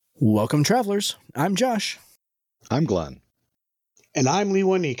Welcome, travelers. I'm Josh. I'm Glenn. And I'm Lee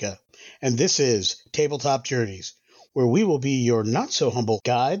Wanika. And this is Tabletop Journeys, where we will be your not-so-humble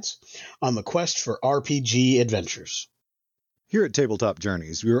guides on the quest for RPG adventures. Here at Tabletop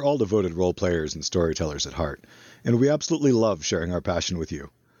Journeys, we are all devoted role players and storytellers at heart, and we absolutely love sharing our passion with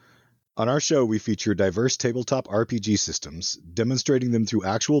you. On our show, we feature diverse tabletop RPG systems, demonstrating them through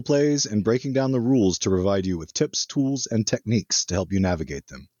actual plays and breaking down the rules to provide you with tips, tools, and techniques to help you navigate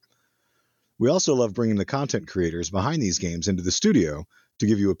them. We also love bringing the content creators behind these games into the studio to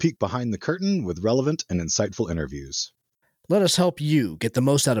give you a peek behind the curtain with relevant and insightful interviews. Let us help you get the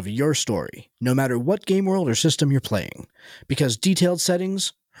most out of your story, no matter what game world or system you're playing, because detailed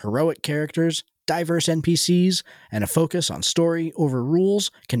settings, heroic characters, diverse NPCs, and a focus on story over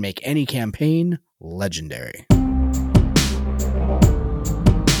rules can make any campaign legendary.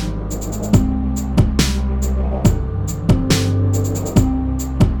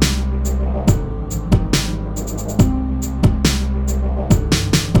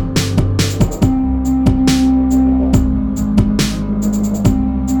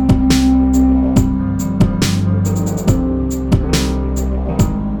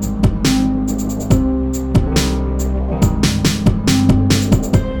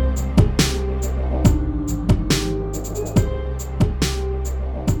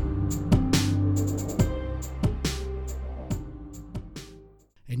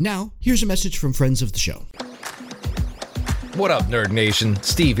 Now, here's a message from friends of the show. What up, Nerd Nation?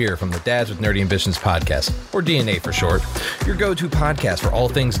 Steve here from the Dads with Nerdy Ambitions podcast, or DNA for short, your go-to podcast for all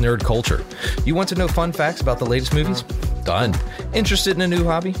things nerd culture. You want to know fun facts about the latest movies? Done. Interested in a new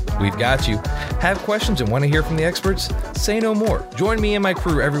hobby? We've got you. Have questions and want to hear from the experts? Say no more. Join me and my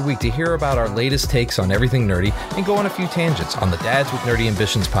crew every week to hear about our latest takes on everything nerdy and go on a few tangents on the Dads with Nerdy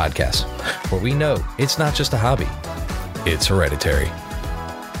Ambitions podcast, where we know it's not just a hobby, it's hereditary.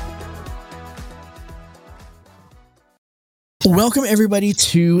 Welcome, everybody,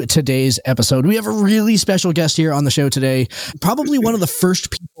 to today's episode. We have a really special guest here on the show today. Probably one of the first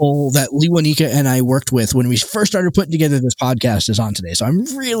people that Lee Wanika and I worked with when we first started putting together this podcast is on today. So I'm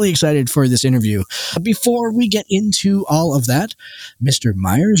really excited for this interview. Before we get into all of that, Mr.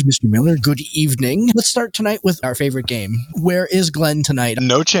 Myers, Mr. Miller, good evening. Let's start tonight with our favorite game. Where is Glenn tonight?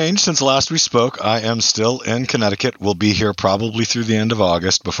 No change since last we spoke. I am still in Connecticut. We'll be here probably through the end of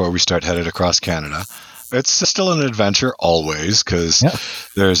August before we start headed across Canada. It's still an adventure always because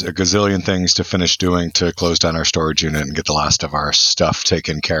there's a gazillion things to finish doing to close down our storage unit and get the last of our stuff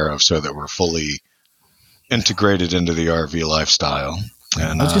taken care of so that we're fully integrated into the RV lifestyle.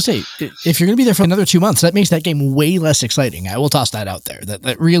 And, I was going to say, if you're going to be there for another 2 months, that makes that game way less exciting. I will toss that out there.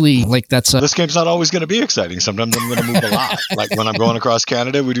 That really, like, that's... This game's not always going to be exciting. Sometimes I'm going to move a lot. Like when I'm going across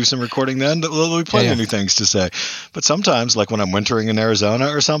Canada, we do some recording then. There'll be plenty of new things to say. But sometimes, like when I'm wintering in Arizona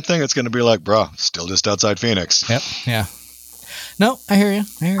or something, it's going to be like, bro, still just outside Phoenix. Yep, yeah. No, I hear you.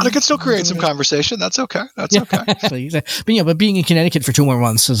 But I could still create some conversation. That's okay. That's okay. But being in Connecticut for 2 more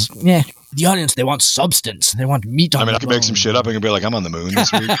months is, the audience, they want substance. They want meat on the bone. I can make some shit up and be like, I'm on the moon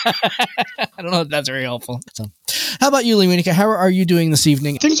this week. I don't know if that's very helpful. So, how about you, Lee Wanika? How are you doing this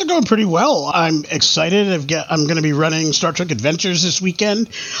evening? Things are going pretty well. I'm excited. I'm going to be running Star Trek Adventures this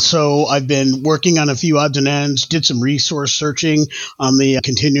weekend. So I've been working on a few odds and ends, did some resource searching on the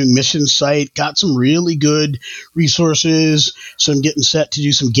continuing mission site, got some really good resources. So I'm getting set to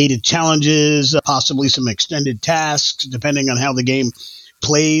do some gated challenges, possibly some extended tasks, depending on how the game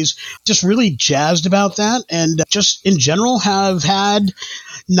plays. Just really jazzed about that. And just in general have had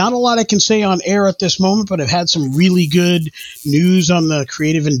not a lot I can say on air at this moment, but I've had some really good news on the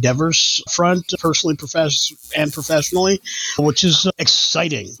creative endeavors front, personally and professionally, which is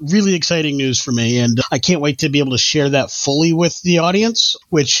exciting, really exciting news for me. And I can't wait to be able to share that fully with the audience,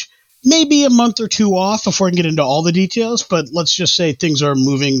 which maybe a month or two off before I can get into all the details, but let's just say things are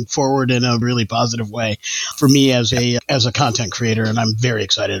moving forward in a really positive way for me as a content creator, and I'm very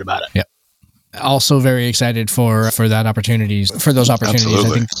excited about it. Yep. Also very excited for those opportunities.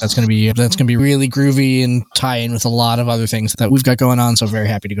 Absolutely. I think that's going to be really groovy and tie in with a lot of other things that we've got going on. So very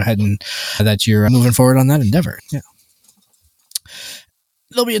happy to go ahead and that you're moving forward on that endeavor. Yeah.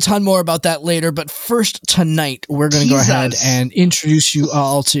 There'll be a ton more about that later, but first tonight, we're going to go ahead and introduce you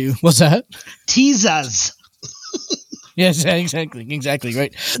all to... What's that? Teasers. Yes, exactly,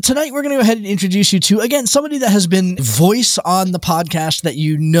 right. Tonight, we're going to go ahead and introduce you to, again, somebody that has been voice on the podcast that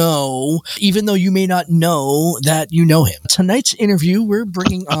you know, even though you may not know that you know him. Tonight's interview, we're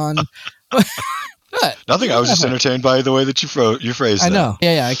bringing on... Nothing. I was just entertained by the way that you phrased that. I know.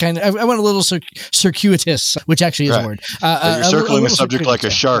 Yeah. I went a little circuitous, which actually is a word. You're circling the subject like a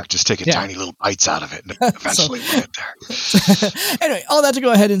shark, just taking tiny little bites out of it, and eventually we'll get there. Anyway, all that to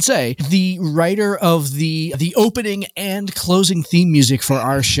go ahead and say, the writer of the opening and closing theme music for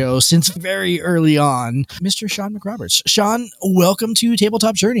our show since very early on, Mr. Sean McRoberts. Sean, welcome to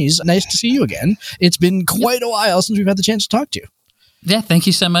Tabletop Journeys. Nice to see you again. It's been quite a while since we've had the chance to talk to you. Yeah, thank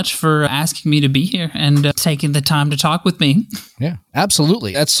you so much for asking me to be here and taking the time to talk with me. Yeah,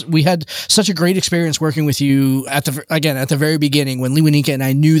 absolutely. We had such a great experience working with you at the very beginning when Lewanika and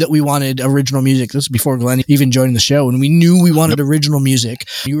I knew that we wanted original music. This was before Glenn even joined the show, and we knew we wanted original music.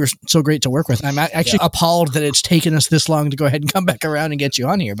 You were so great to work with. I'm actually appalled that it's taken us this long to go ahead and come back around and get you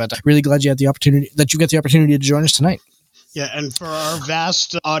on here, but really glad you got the opportunity to join us tonight. Yeah, and for our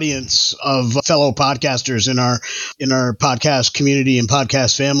vast audience of fellow podcasters in our podcast community and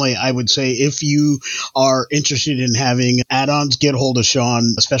podcast family, I would say if you are interested in having add-ons, get a hold of Sean,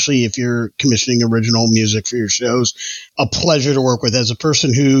 especially if you're commissioning original music for your shows. A pleasure to work with. As a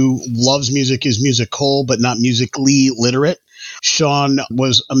person who loves music, is musical but not musically literate, Sean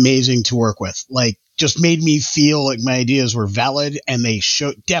was amazing to work with. Just made me feel like my ideas were valid, and they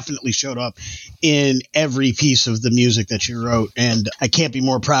definitely showed up in every piece of the music that you wrote. And I can't be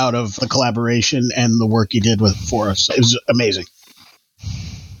more proud of the collaboration and the work you did for us. It was amazing.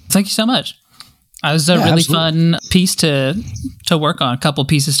 Thank you so much. It was a really fun piece to work on, a couple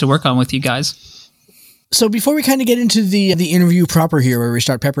pieces to work on with you guys. So before we kind of get into the interview proper here, where we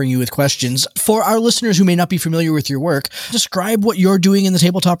start peppering you with questions, for our listeners who may not be familiar with your work, describe what you're doing in the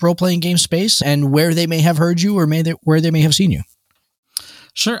tabletop role-playing game space and where they may have heard you or where they may have seen you.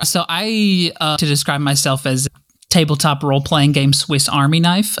 Sure. So I to describe myself as tabletop role-playing game Swiss Army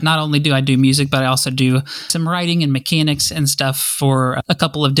knife. Not only do I do music, but I also do some writing and mechanics and stuff for a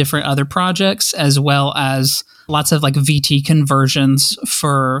couple of different other projects, as well as lots of VT conversions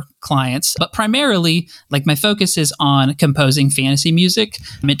for clients. But primarily, my focus is on composing fantasy music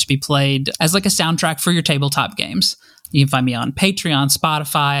meant to be played as a soundtrack for your tabletop games. You can find me on Patreon,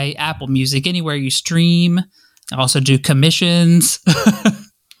 Spotify, Apple Music, anywhere you stream. I also do commissions.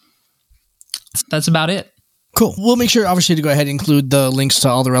 That's about it. Cool. We'll make sure, obviously, to go ahead and include the links to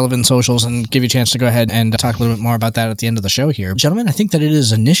all the relevant socials and give you a chance to go ahead and talk a little bit more about that at the end of the show here. Gentlemen, I think that it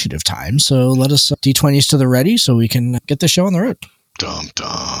is initiative time, so let us D20s to the ready so we can get this show on the road. Dum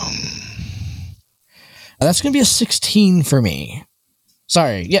dum. That's going to be a 16 for me.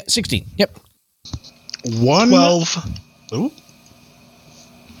 Sorry. Yeah, 16. Yep. 12. Ooh.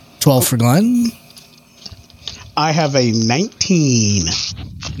 12 for Glenn. I have a 19.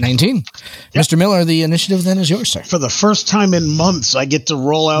 19. Yep. Mr. Miller, the initiative then is yours, sir. For the first time in months, I get to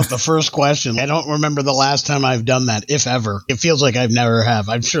roll out the first question. I don't remember the last time I've done that, if ever. It feels like I've never have.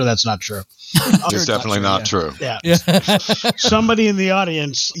 I'm sure that's not true. It's definitely not true. Yeah. Somebody in the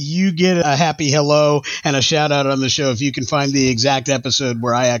audience, you get a happy hello and a shout out on the show if you can find the exact episode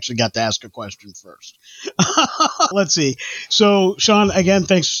where I actually got to ask a question first. Let's see. So, Sean, again,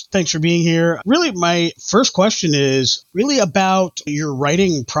 thanks for being here. Really, my first question is really about your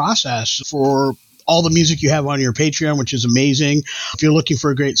writing process for all the music you have on your Patreon, which is amazing. If you're looking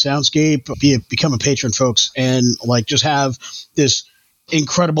for a great soundscape, become a patron, folks, and just have this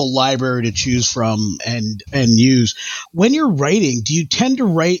incredible library to choose from and use. When you're writing, do you tend to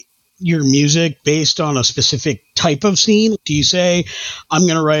write your music based on a specific type of scene? Do you say, I'm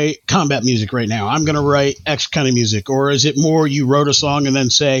going to write combat music right now, I'm going to write X kind of music? Or is it more you wrote a song and then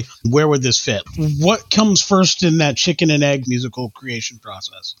say, where would this fit? What comes first in that chicken and egg musical creation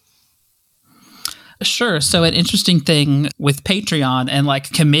process? Sure. So an interesting thing with Patreon and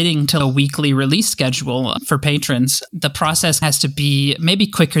committing to a weekly release schedule for patrons, the process has to be maybe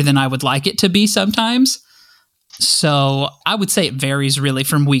quicker than I would like it to be sometimes. So I would say it varies really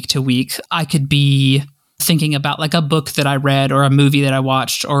from week to week. I could be thinking about a book that I read or a movie that I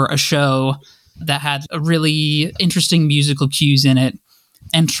watched or a show that had a really interesting musical cues in it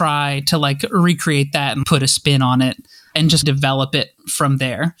and try to recreate that and put a spin on it and just develop it from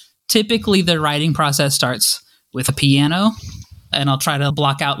there. Typically, the writing process starts with a piano, and I'll try to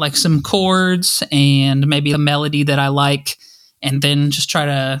block out some chords and maybe a melody that I like, and then just try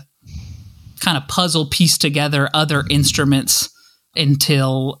to kind of puzzle piece together other instruments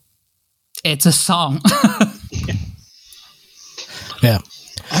until it's a song. Yeah.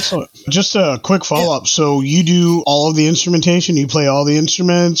 Excellent. Just a quick follow-up. So you do all of the instrumentation? You play all the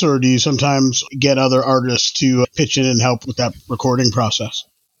instruments, or do you sometimes get other artists to pitch in and help with that recording process?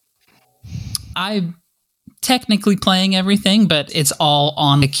 I'm technically playing everything, but it's all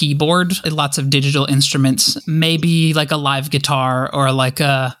on the keyboard. Lots of digital instruments, maybe a live guitar or a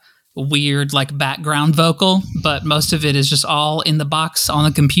weird like background vocal, but most of it is just all in the box on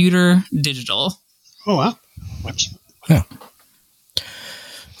the computer, digital. Oh, wow. Yeah.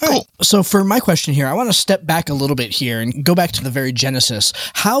 All right. So for my question here, I want to step back a little bit here and go back to the very genesis.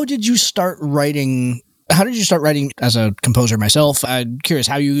 How did you start writing as a composer myself? I'm curious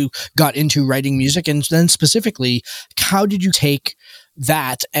how you got into writing music, and then specifically, how did you take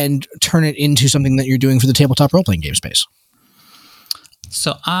that and turn it into something that you're doing for the tabletop role-playing game space?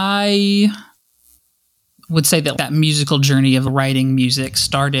 So I would say that musical journey of writing music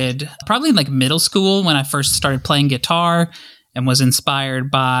started probably in like middle school when I first started playing guitar and was inspired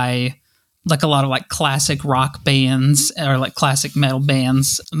by like a lot of like classic rock bands or like classic metal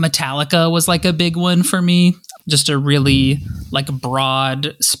bands. Metallica was like a big one for me, just a really like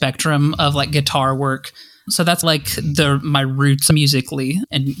broad spectrum of like guitar work. So that's like my roots musically,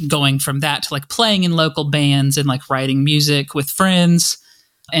 and going from that to like playing in local bands and like writing music with friends.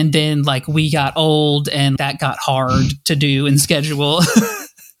 And then like we got old and that got hard to do and schedule.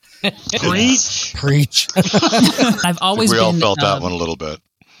 Preach. I've always we been, all felt that one a little bit.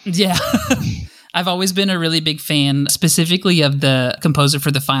 Yeah. I've always been a really big fan, specifically of the composer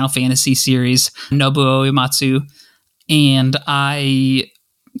for the Final Fantasy series, Nobuo Uematsu. And I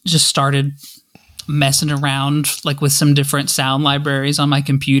just started messing around like with some different sound libraries on my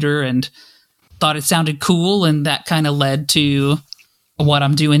computer and thought it sounded cool. And that kind of led to what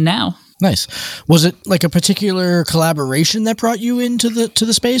I'm doing now. Nice. Was it like a particular collaboration that brought you into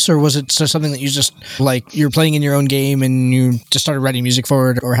the space, or was it just something that you just like you're playing in your own game and you just started writing music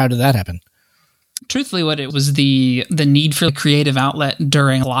for it, or how did that happen? Truthfully, what it was the need for a creative outlet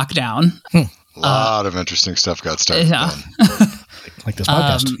during lockdown. A lot of interesting stuff got started. Yeah. Like this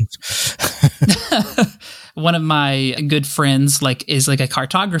podcast. One of my good friends is like a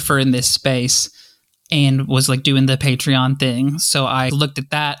cartographer in this space and was like doing the Patreon thing. So I looked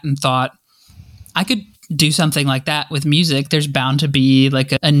at that and thought I could do something like that with music. There's bound to be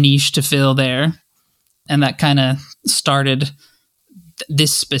like a niche to fill there. And that kind of started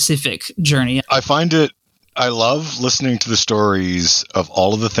this specific journey. I love listening to the stories of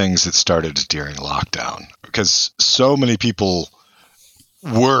all of the things that started during lockdown, because so many people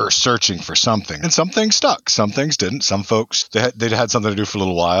were searching for something, and some things stuck, some things didn't. Some folks, they'd had something to do for a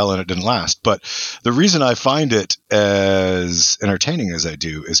little while and it didn't last. But the reason I find it as entertaining as I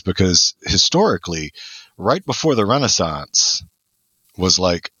do is because historically, right before the Renaissance was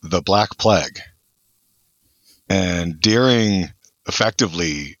like the Black Plague. And during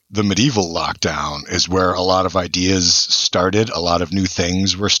effectively the medieval lockdown is where a lot of ideas started, a lot of new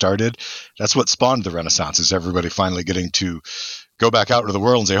things were started. That's what spawned the Renaissance, is everybody finally getting to go back out into the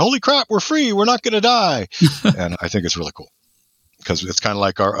world and say, holy crap, we're free, we're not going to die. And I think it's really cool because it's kind of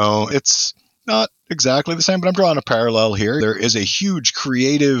like our own. It's not exactly the same, but I'm drawing a parallel here. There is a huge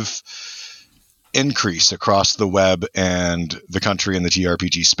creative increase across the web and the country in the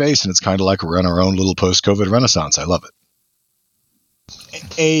TRPG space, and it's kind of like we're in our own little post-COVID renaissance. I love it.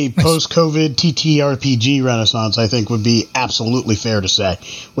 A post-COVID TTRPG renaissance, I think, would be absolutely fair to say,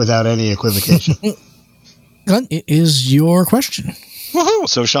 without any equivocation. Glenn, it is your question. Woohoo!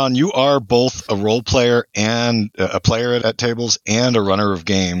 So, Sean, you are both a role player and a player at tables and a runner of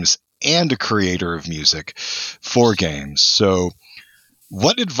games and a creator of music for games. So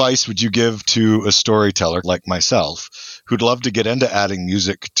what advice would you give to a storyteller like myself who'd love to get into adding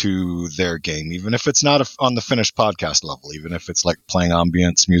music to their game, even if it's not on the finished podcast level, even if it's like playing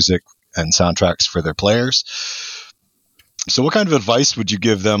ambience music and soundtracks for their players? So what kind of advice would you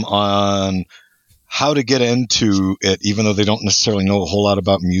give them on how to get into it, even though they don't necessarily know a whole lot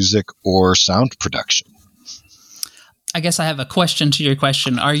about music or sound production? I guess I have a question to your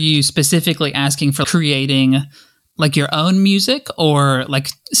question. Are you specifically asking for creating like your own music or like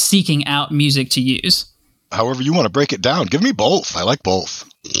seeking out music to use? However you want to break it down. Give me both. I like both.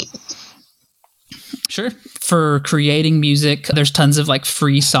 Sure. For creating music, there's tons of like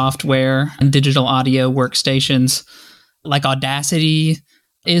free software and digital audio workstations. Like Audacity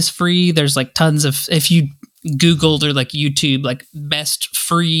is free. There's like tons of, if you Googled or like YouTube, like best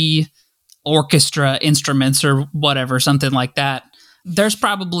free orchestra instruments or whatever, something like that, there's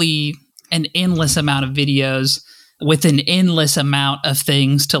probably an endless amount of videos with an endless amount of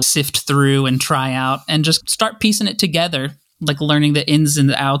things to sift through and try out and just start piecing it together, like learning the ins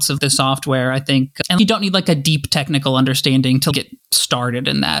and outs of the software, I think. And you don't need like a deep technical understanding to get started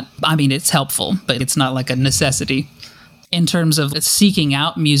in that. I mean, it's helpful, but it's not like a necessity. In terms of seeking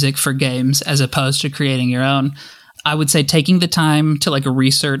out music for games as opposed to creating your own, I would say taking the time to like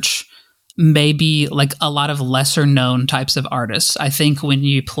research maybe like a lot of lesser known types of artists. I think when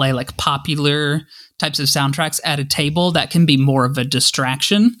you play like popular types of soundtracks at a table, that can be more of a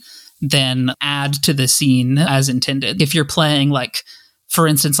distraction then add to the scene as intended. If you're playing like, for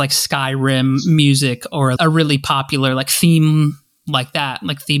instance, like Skyrim music or a really popular like theme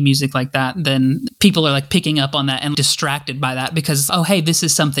music like that, then people are like picking up on that and distracted by that because, oh, hey, this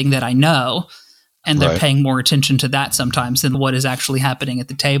is something that I know. And they're paying more attention to that sometimes than what is actually happening at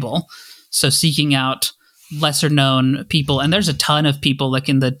the table. So seeking out lesser known people, and there's a ton of people like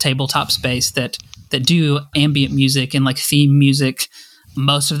in the tabletop space that do ambient music and like theme music.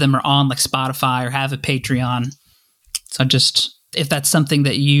 Most of them are on like Spotify or have a Patreon. So just, if that's something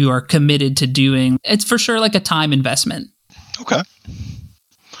that you are committed to doing, it's for sure like a time investment. Okay.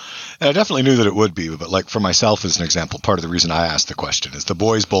 And I definitely knew that it would be, but like for myself as an example, part of the reason I asked the question is the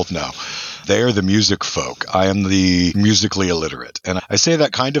boys both know they are the music folk. I am the musically illiterate. And I say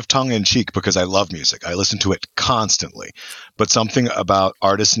that kind of tongue in cheek because I love music. I listen to it constantly, but something about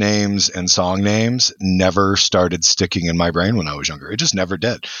artist names and song names never started sticking in my brain when I was younger. It just never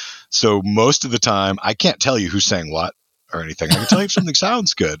did. So most of the time I can't tell you who's saying what or anything. I can tell you if something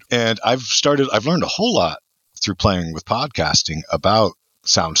sounds good. And I've learned a whole lot through playing with podcasting about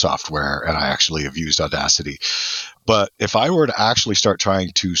sound software, and I actually have used Audacity. But if I were to actually start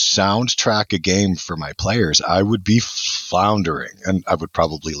trying to soundtrack a game for my players, I would be floundering, and I would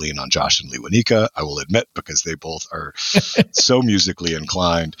probably lean on Josh and Lewanika, I will admit, because they both are so musically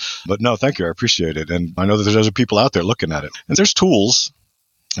inclined. But no, thank you. I appreciate it. And I know that there's other people out there looking at it. And there's tools.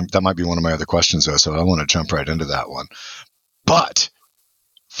 And that might be one of my other questions, though, so I want to jump right into that one. But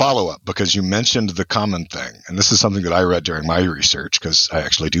follow-up, because you mentioned the common thing, and this is something that I read during my research, because I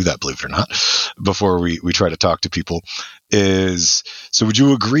actually do that, believe it or not, before we try to talk to people, is, so would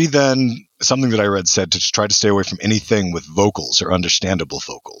you agree then, something that I read said to try to stay away from anything with vocals or understandable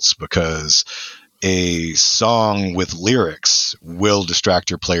vocals, because a song with lyrics will distract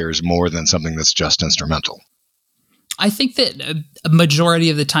your players more than something that's just instrumental. I think that a majority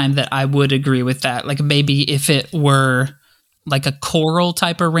of the time that I would agree with that, like maybe if it were like a choral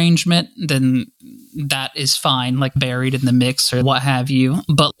type arrangement, then that is fine, like buried in the mix or what have you.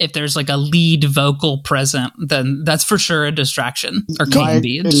 But if there's like a lead vocal present, then that's for sure a distraction, or can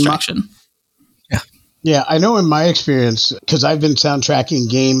be a distraction. Yeah, I know in my experience, because I've been soundtracking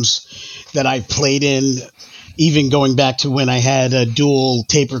games that I played in, even going back to when I had a dual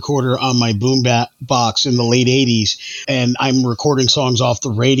tape recorder on my boom box in the late 80s, and I'm recording songs off the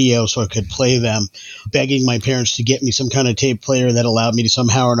radio so I could play them, begging my parents to get me some kind of tape player that allowed me to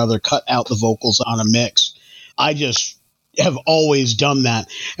somehow or another cut out the vocals on a mix. I just have always done that.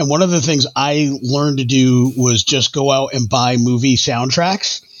 And one of the things I learned to do was just go out and buy movie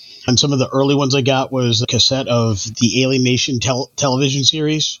soundtracks. And some of the early ones I got was a cassette of the Alien Nation television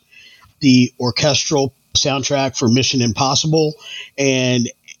series, the orchestral soundtrack for Mission Impossible,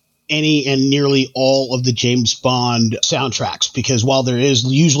 and any and nearly all of the James Bond soundtracks, because while there is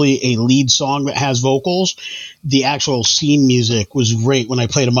usually a lead song that has vocals, the actual scene music was great when I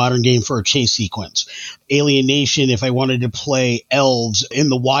played a modern game for a chase sequence. Alien Nation, if I wanted to play elves in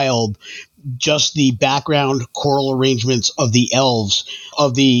the wild, just the background choral arrangements of the elves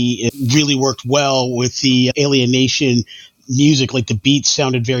it really worked well with the Alien Nation music. Like the beats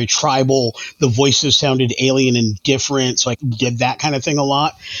sounded very tribal, the voices sounded alien and different, so I did that kind of thing a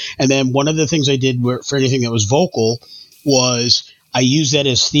lot. And then one of the things I did for anything that was vocal was I used that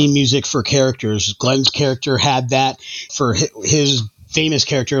as theme music for characters. Glenn's character had that for his famous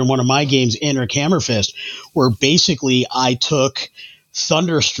character in one of my games, Enric Hammerfist, where basically I took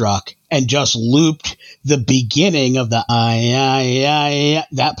Thunderstruck and just looped the beginning of the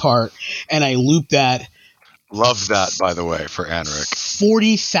that part, and I looped that. Love that, by the way, for Enric.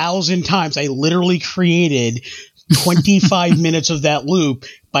 40,000 times. I literally created 25 minutes of that loop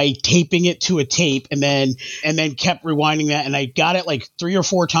by taping it to a tape, and then kept rewinding that. And I got it like 3 or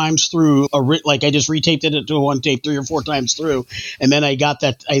 4 times through like I just retaped it to one tape 3 or 4 times through. And then I got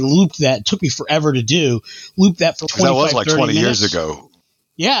that. I looped that. It took me forever to do. Looped that for 25, that was like 20 minutes. years ago.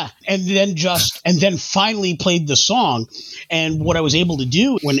 Yeah. And then finally played the song. And what I was able to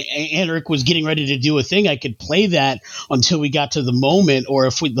do when Enric was getting ready to do a thing, I could play that until we got to the moment, or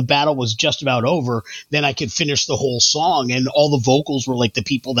if the battle was just about over, then I could finish the whole song. And all the vocals were like the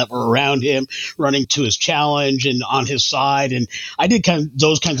people that were around him running to his challenge and on his side. And I did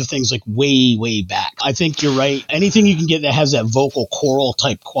those kinds of things like way, way back. I think you're right. Anything you can get that has that vocal choral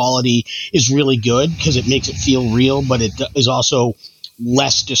type quality is really good because it makes it feel real, but it is also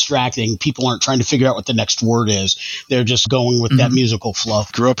less distracting. People aren't trying to figure out what the next word is. They're just going with that musical flow.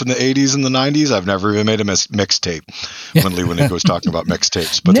 Grew up in the 80s and the 90s. I've never even made a mixtape when Lewanika was talking about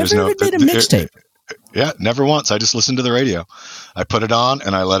mixtapes. But never even made a mixtape. Yeah, never once. I just listened to the radio. I put it on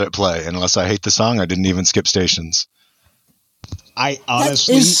and I let it play. And unless I hate the song, I didn't even skip stations. I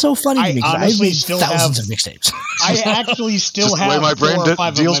honestly, that is so funny to me. I I've made still thousands have of mixtapes. I actually still Just the way have my brain 4 or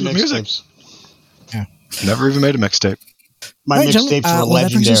 5 deals of my with music. mixtapes. Yeah. Never even made a mixtape. My All right, mixtapes gentlemen, were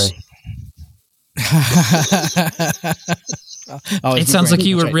that brings legendary. It sounds like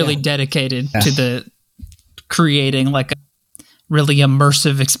you were really dedicated to the creating like a really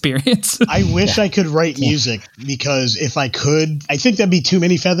immersive experience. I wish I could write music, because if I could, I think that'd be too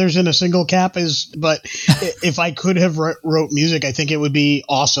many feathers in a single cap. But if I could have wrote music, I think it would be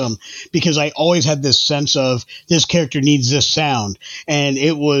awesome, because I always had this sense of this character needs this sound, and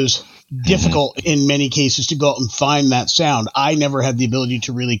it was difficult in many cases to go out and find that sound. I never had the ability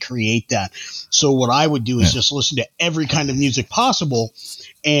to really create that. So what I would do is just listen to every kind of music possible,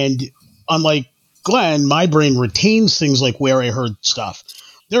 and unlike Glenn, my brain retains things like where I heard stuff.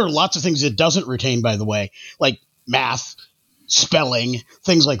 There are lots of things it doesn't retain, by the way, like math, spelling,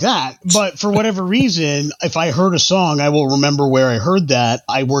 things like that. But for whatever reason, if I heard a song, I will remember where I heard that.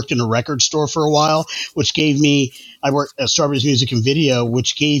 I worked in a record store for a while, which gave me, I worked at Strawberries Music and Video,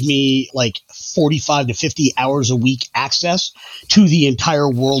 which gave me like 45 to 50 hours a week access to the entire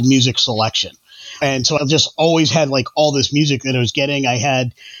world music selection. And so I've just always had like all this music that I was getting. I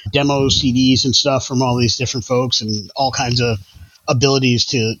had demos, CDs and stuff from all these different folks, and all kinds of abilities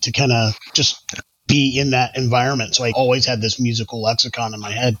to kind of just be in that environment. So I always had this musical lexicon in my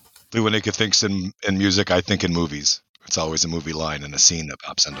head. Lewanika thinks in music, I think in movies. It's always a movie line and a scene that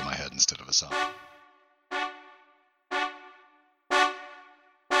pops into my head instead of a song.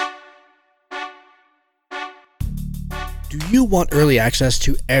 Do you want early access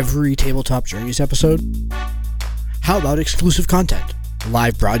to every Tabletop Journeys episode? How about exclusive content,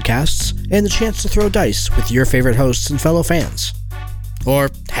 live broadcasts, and the chance to throw dice with your favorite hosts and fellow fans? Or,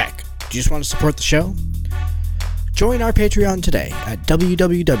 heck, do you just want to support the show? Join our Patreon today at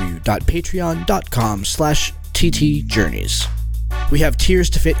www.patreon.com/ttjourneys. We have tiers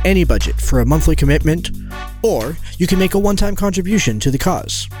to fit any budget for a monthly commitment, or you can make a one-time contribution to the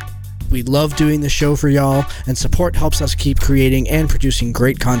cause. We love doing this show for y'all, and support helps us keep creating and producing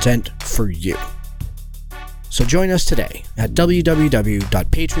great content for you. So join us today at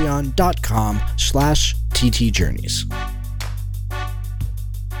www.patreon.com/ttjourneys.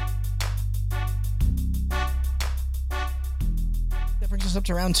 That brings us up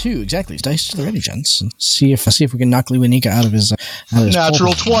to round 2. Exactly. Dice to the ready, gents. And see if we can knock Lewanika out of his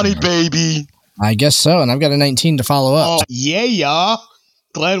natural 20, baby. I guess so, and I've got a 19 to follow up. Oh, yeah.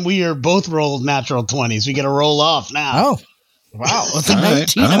 Glenn, we are both rolled natural 20s. We got to roll off now. Oh, wow. With a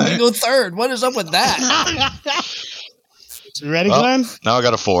 19, I'm going to go third. What is up with that? You ready, Glenn? Now I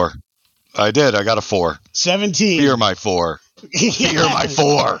got a 4. I did. I got a 4. 17. Fear my 4. Fear my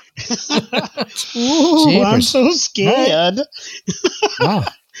 4. Ooh, I'm so scared. Wow.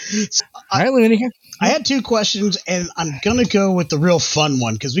 All right, Lewanika. I had 2 questions, and I'm going to go with the real fun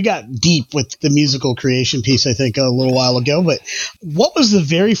one, because we got deep with the musical creation piece, I think, a little while ago. But what was the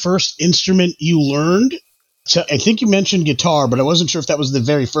very first instrument you learned? So I think you mentioned guitar, but I wasn't sure if that was the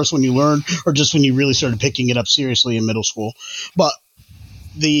very first one you learned, or just when you really started picking it up seriously in middle school. But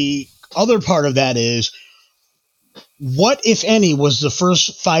the other part of that is, what, if any, was the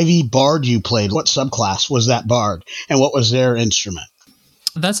first 5e bard you played? What subclass was that bard, and what was their instrument?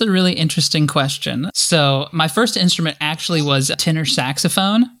 That's a really interesting question. So my first instrument actually was a tenor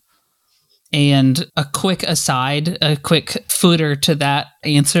saxophone. And a quick aside, a quick footer to that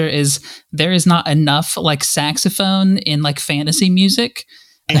answer is there is not enough like saxophone in like fantasy music.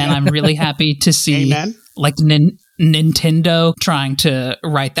 And I'm really happy to see like Nintendo trying to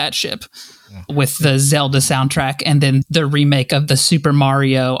right that ship with the Zelda soundtrack and then the remake of the Super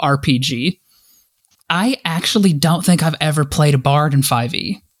Mario RPG. I actually don't think I've ever played a bard in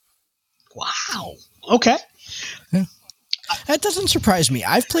 5e. Wow. Okay. Yeah. That doesn't surprise me.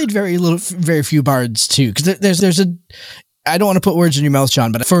 I've played very few bards too, because there's a. I don't want to put words in your mouth,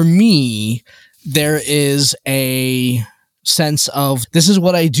 Sean, but for me, there is a sense of this is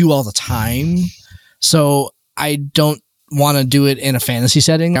what I do all the time, so I don't want to do it in a fantasy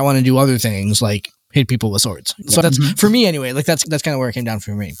setting. I want to do other things like hit people with swords. So that's for me anyway. Like that's kind of where it came down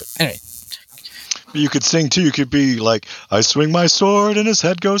for me. But anyway. You could sing too. You could be like, I swing my sword and his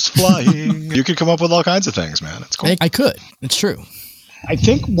head goes flying. You could come up with all kinds of things, man. It's cool. I could. It's true. I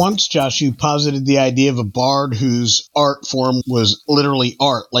think once, Josh, you posited the idea of a bard whose art form was literally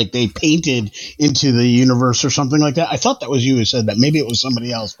art, like they painted into the universe or something like that. I thought that was you who said that. Maybe it was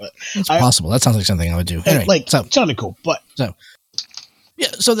somebody else, but it's possible. That sounds like something I would do. Anyway, it sounded cool, but yeah.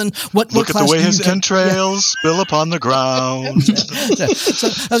 So then, what? Look at the way his entrails spill upon the ground. So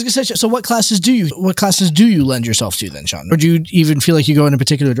I was going to say, so what classes do you lend yourself to then, Sean? Or do you even feel like you go in a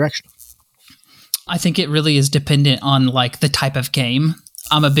particular direction? I think it really is dependent on like the type of game.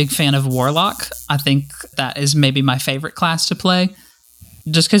 I'm a big fan of Warlock. I think that is maybe my favorite class to play,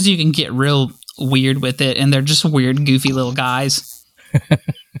 just because you can get real weird with it, and they're just weird, goofy little guys.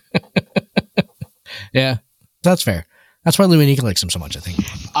 Yeah, that's fair. That's why Luanika likes him so much, I think.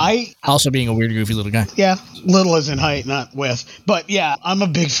 Also being a weird, goofy little guy. Yeah, little as in height, not width. But yeah, I'm a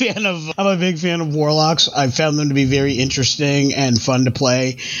big fan of Warlocks. I've found them to be very interesting and fun to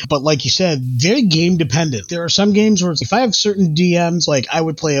play. But like you said, very game dependent. There are some games where if I have certain DMs, like I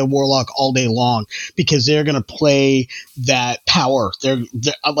would play a Warlock all day long because they're going to play that power. They're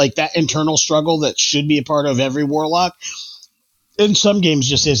like that internal struggle that should be a part of every Warlock. In some games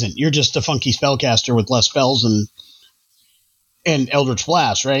just isn't. You're just a funky spellcaster with less spells and Eldritch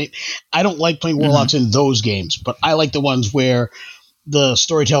Blast, right? I don't like playing Warlocks in those games, but I like the ones where the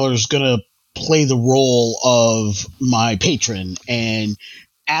storyteller is going to play the role of my patron and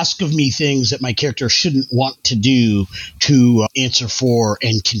ask of me things that my character shouldn't want to do to answer for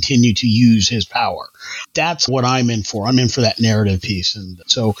and continue to use his power. That's what I'm in for. I'm in for that narrative piece. And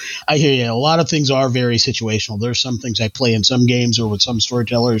so I hear you. A lot of things are very situational. There's some things I play in some games or with some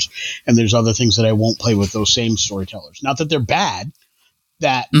storytellers, and there's other things that I won't play with those same storytellers. Not that they're bad,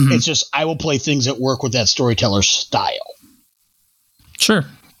 that it's just I will play things that work with that storyteller's style. Sure.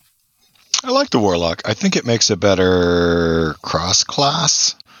 I like the Warlock. I think it makes a better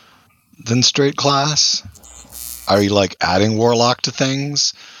cross-class than straight class. I like adding Warlock to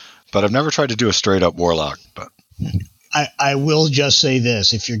things, but I've never tried to do a straight-up Warlock. But I will just say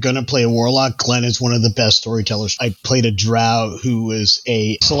this. If you're going to play a Warlock, Glenn is one of the best storytellers. I played a Drow who was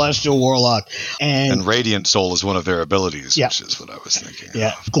a Celestial Warlock. And Radiant Soul is one of their abilities, which is what I was thinking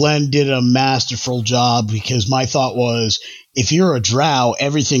of. Glenn did a masterful job because my thought was, if you're a Drow,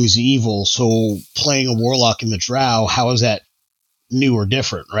 everything's evil. So playing a Warlock in the Drow, how is that new or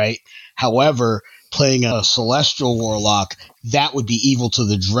different, right? However, playing a Celestial Warlock, that would be evil to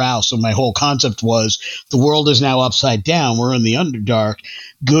the Drow. So my whole concept was the world is now upside down. We're in the Underdark.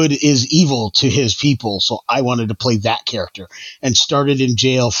 Good is evil to his people. So I wanted to play that character and started in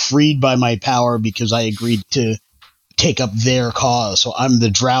jail, freed by my power because I agreed to take up their cause. So I'm the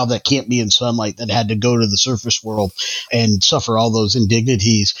Drow that can't be in sunlight, that had to go to the surface world and suffer all those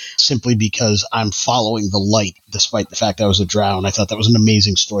indignities simply because I'm following the light, despite the fact I was a Drow. And I thought that was an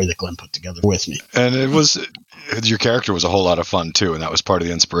amazing story that Glenn put together with me. And your character was a whole lot of fun too, and that was part of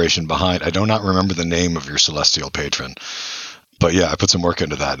the inspiration behind. I do not remember the name of your celestial patron, but yeah, I put some work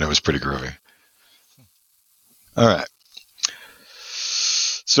into that, and it was pretty groovy. All right.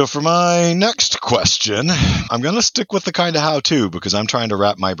 So for my next question, I'm going to stick with the kind of how-to because I'm trying to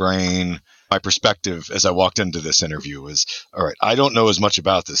wrap my perspective as I walked into this interview is, all right, I don't know as much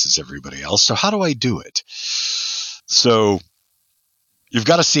about this as everybody else, so how do I do it? So you've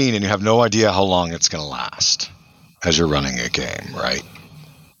got a scene and you have no idea how long it's going to last as you're running a game, right?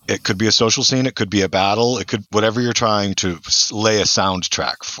 It could be a social scene, it could be a battle, it could whatever you're trying to lay a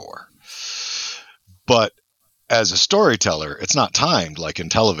soundtrack for. But as a storyteller, it's not timed like in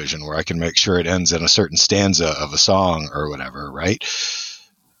television where I can make sure it ends in a certain stanza of a song or whatever, right?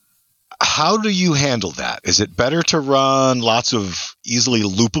 How do you handle that? Is it better to run lots of easily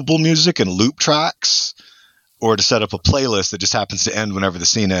loopable music and loop tracks, or to set up a playlist that just happens to end whenever the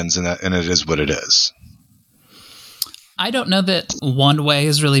scene ends and it is what it is? I don't know that one way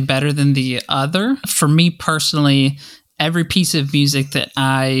is really better than the other. For me personally, every piece of music that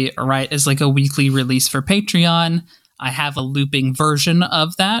I write is like a weekly release for Patreon. I have a looping version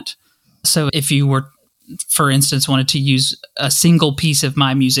of that. So if you were, for instance, wanted to use a single piece of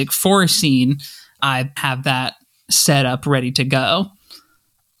my music for a scene, I have that set up ready to go.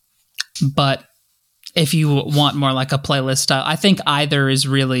 But if you want more like a playlist style, I think either is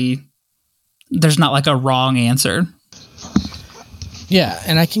really, there's not like a wrong answer. Yeah,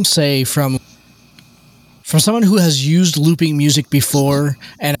 and I can say from someone who has used looping music before,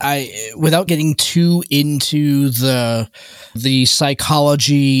 and without getting too into the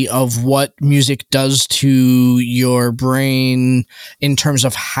psychology of what music does to your brain in terms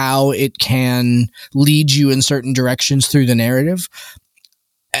of how it can lead you in certain directions through the narrative,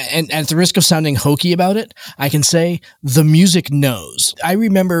 and at the risk of sounding hokey about it, I can say the music knows. I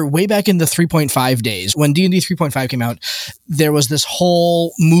remember way back in the 3.5 days when D&D 3.5 came out, there was this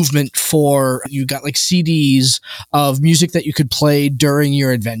whole movement for, you got like CDs of music that you could play during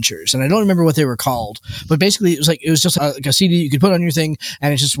your adventures. And I don't remember what they were called, but basically it was just like a CD you could put on your thing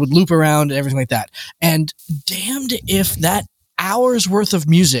and it just would loop around and everything like that. And damned if that hours worth of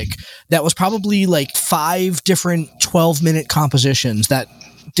music that was probably like 5 different 12-minute compositions that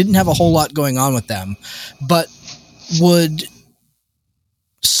didn't have a whole lot going on with them, but would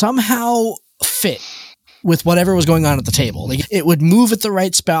somehow fit with whatever was going on at the table. Like, it would move at the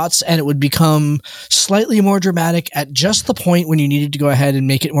right spots, and it would become slightly more dramatic at just the point when you needed to go ahead and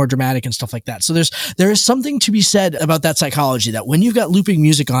make it more dramatic and stuff like that. So there is something to be said about that psychology, that when you've got looping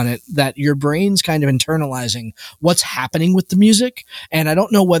music on it, that your brain's kind of internalizing what's happening with the music. And I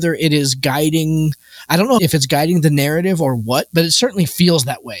don't know whether it is guiding, I don't know if it's guiding the narrative or what, but it certainly feels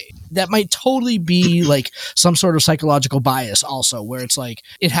that way. That might totally be like some sort of psychological bias also, where it's like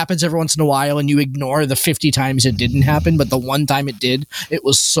it happens every once in a while and you ignore the 50 times it didn't happen, but the one time it did, it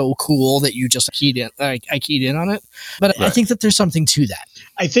was so cool that you just keyed in. I keyed in on it. But right. I think that there's something to that.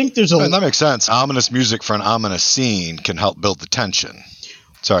 I think there's and that makes sense. Ominous music for an ominous scene can help build the tension.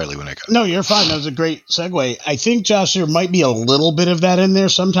 Sorry, Lewinicka. No, you're fine. That was a great segue. I think, Josh, there might be a little bit of that in there.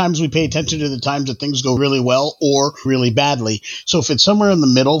 Sometimes we pay attention to the times that things go really well or really badly. So if it's somewhere in the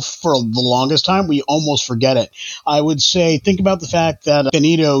middle for the longest time, we almost forget it. I would say, think about the fact that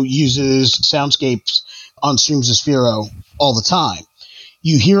Benito uses soundscapes on Streams of Sphero all the time.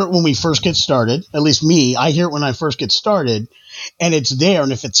 You hear it when we first get started. At least me, I hear it when I first get started, and it's there.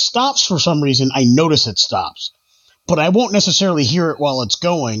 And if it stops for some reason, I notice it stops. But I won't necessarily hear it while it's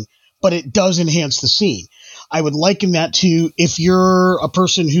going, but it does enhance the scene. I would liken that to if you're a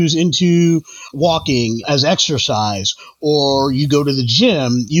person who's into walking as exercise, or you go to the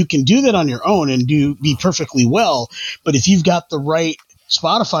gym, you can do that on your own and be perfectly well. But if you've got the right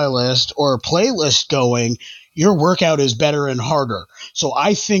Spotify list or playlist going, your workout is better and harder. So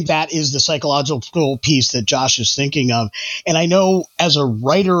I think that is the psychological piece that Josh is thinking of. And I know as a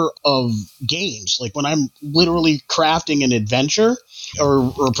writer of games, like when I'm literally crafting an adventure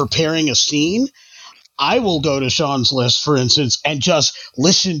or preparing a scene, I will go to Sean's list, for instance, and just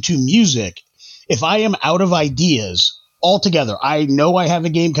listen to music. If I am out of ideas altogether, I know I have a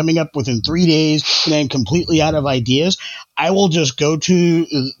game coming up within 3 days and I'm completely out of ideas, I will just go to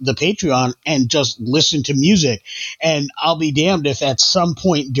the Patreon and just listen to music. And I'll be damned if at some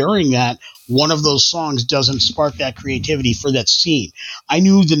point during that, one of those songs doesn't spark that creativity for that scene. I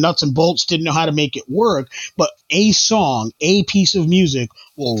knew the nuts and bolts, didn't know how to make it work, but a song, a piece of music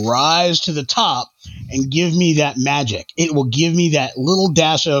will rise to the top and give me that magic. It will give me that little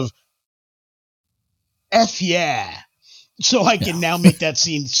dash of F yeah. So I can now make that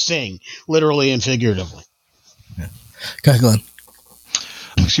scene sing, literally and figuratively. Yeah. Go ahead, Glenn.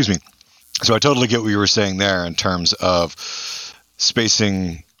 Excuse me. So I totally get what you were saying there in terms of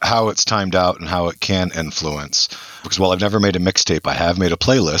spacing, how it's timed out and how it can influence. Because while I've never made a mixtape, I have made a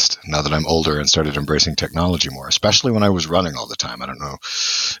playlist now that I'm older and started embracing technology more, especially when I was running all the time. I don't know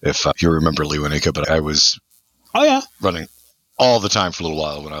if you remember Lewinicka, but I was running all the time for a little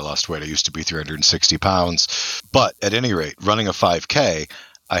while when I lost weight. I used to be 360 pounds. But at any rate, running a 5K,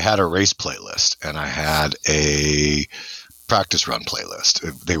 I had a race playlist and I had a practice run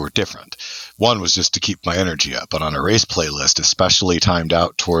playlist. They were different. One was just to keep my energy up, but on a race playlist, especially timed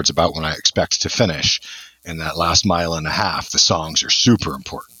out towards about when I expect to finish, in that last mile and a half, the songs are super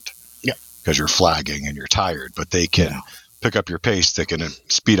important. Yeah. Because you're flagging and you're tired, but they can pick up your pace, they can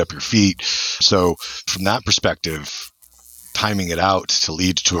speed up your feet. So from that perspective, timing it out to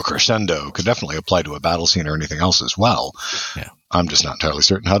lead to a crescendo could definitely apply to a battle scene or anything else as well. Yeah. I'm just not entirely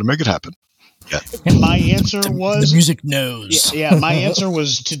certain how to make it happen. Yeah. My answer was the music knows. Yeah, my answer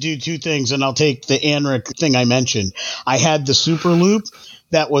was to do two things, and I'll take the Anric thing I mentioned. I had the super loop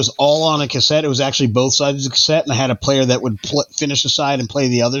that was all on a cassette. It was actually both sides of the cassette, and I had a player that would finish a side and play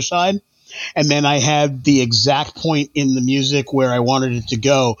the other side. And then I had the exact point in the music where I wanted it to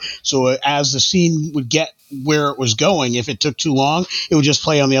go. So as the scene would get where it was going, if it took too long, it would just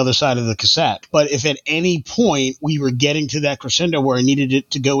play on the other side of the cassette. But if at any point we were getting to that crescendo where I needed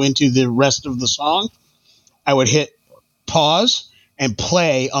it to go into the rest of the song, I would hit pause and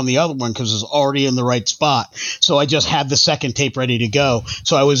play on the other one because it was already in the right spot. So I just had the second tape ready to go.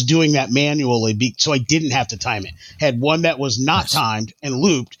 So I was doing that manually, so I didn't have to time it. Had one that was not timed and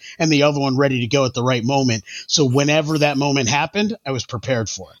looped, and the other one ready to go at the right moment. So whenever that moment happened, I was prepared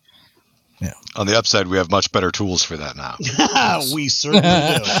for it. Yeah. On the upside, we have much better tools for that now. We certainly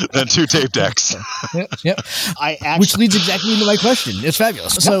do. Than 2 tape decks. Yep. Which leads exactly into my question. It's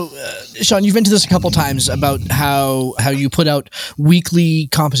fabulous. So, Sean, you've been to this a couple times about how you put out weekly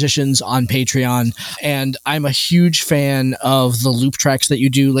compositions on Patreon, and I'm a huge fan of the loop tracks that you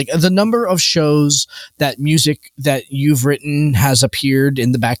do. Like, the number of shows that music that you've written has appeared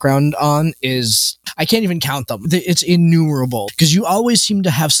in the background on is, I can't even count them. It's innumerable because you always seem to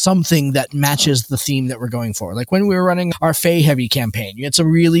have something that matches the theme that we're going for. Like when we were running our Fae Heavy campaign, you had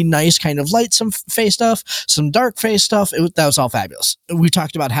some really nice kind of light, some Fae stuff, some dark Fae stuff. That was all fabulous. We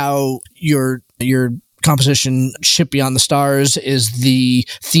talked about how your composition. Ship Beyond the Stars is the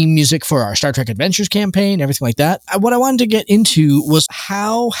theme music for our Star Trek Adventures campaign, everything like that. What I wanted to get into was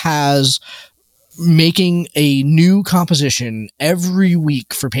how has making a new composition every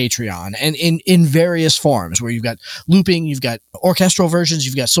week for Patreon and in various forms where you've got looping, you've got orchestral versions,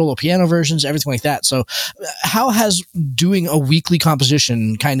 you've got solo piano versions, everything like that. So how has doing a weekly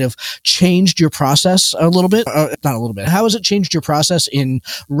composition kind of changed your process a little bit? Not a little bit. How has it changed your process in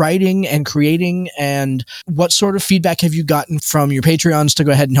writing and creating, and what sort of feedback have you gotten from your Patreons to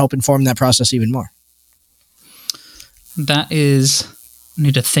go ahead and help inform that process even more? That is... I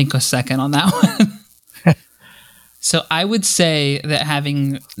need to think a second on that one. So I would say that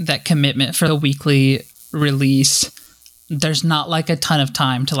having that commitment for the weekly release, there's not like a ton of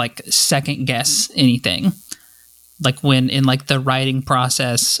time to like second guess anything, like when in like the writing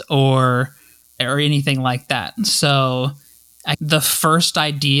process or anything like that. So the first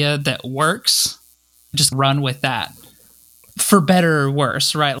idea that works, just run with that. For better or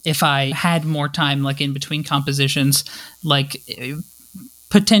worse, right? If I had more time like in between compositions, like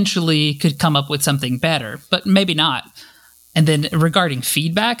potentially could come up with something better, but maybe not. And then regarding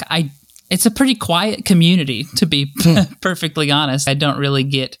feedback, it's a pretty quiet community, to be perfectly honest. I don't really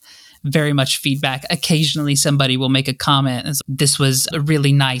get very much feedback. Occasionally somebody will make a comment and say, this was a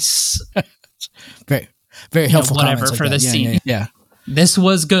really nice, very, very helpful whatever like for that. the scene. Yeah. This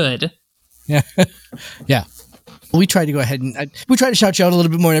was good. Yeah. Yeah. We try to go ahead and we try to shout you out a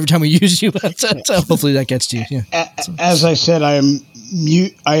little bit more every time we use you. So hopefully that gets to you. Yeah. As I said, I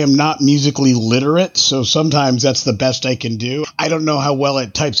am not musically literate, so sometimes that's the best I can do. I don't know how well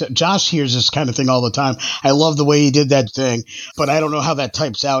it types out. Josh hears this kind of thing all the time. I love the way he did that thing, but I don't know how that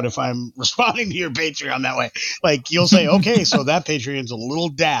types out if I'm responding to your Patreon that way. Like, you'll say, okay, so that Patreon's a little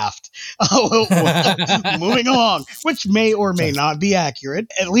daft. Moving along, which may or may not be accurate.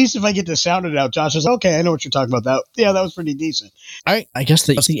 At least if I get to sound it out, Josh is, okay, I know what you're talking about. That was pretty decent. All right, I guess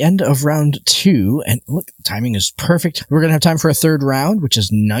that's the end of round 2, and look, timing is perfect. We're gonna have time for a third round, which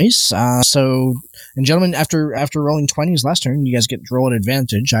is nice. And gentlemen, after rolling 20s last turn, you guys get to roll an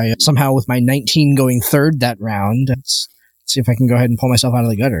advantage. I somehow, with my 19 going third that round, let's see if I can go ahead and pull myself out of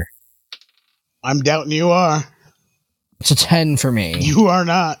the gutter. I'm doubting you are. It's a 10 for me. You are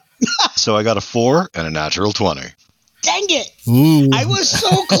not. So I got a 4 and a natural 20. Dang it! Ooh. I was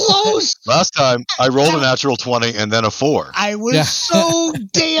so close. Last time I rolled a natural 20 and then a 4. I was so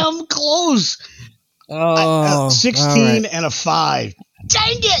damn close. 16 right. and a 5.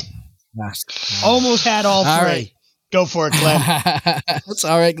 Dang it! Almost had all 3. Right. Go for it, Glenn. That's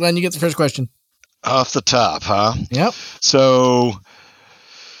all right, Glenn. You get the first question. Off the top, huh? Yep. So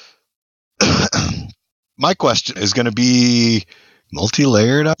my question is going to be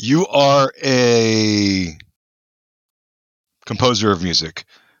multi-layered. You are a composer of music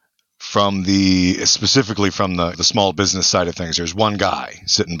specifically from the small business side of things. There's one guy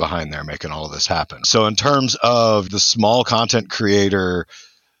sitting behind there making all of this happen. So in terms of the small content creator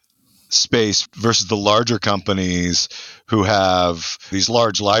space versus the larger companies who have these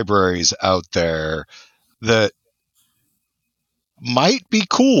large libraries out there that might be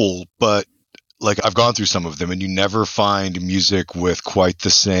cool, but like I've gone through some of them and you never find music with quite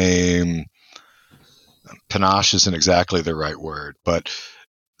the same panache isn't exactly the right word, but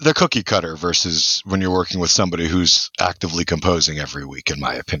the cookie cutter versus when you're working with somebody who's actively composing every week, in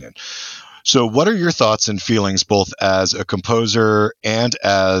my opinion. So what are your thoughts and feelings both as a composer and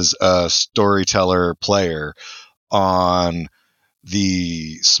as a storyteller player on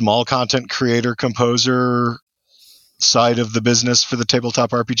the small content creator composer side of the business for the tabletop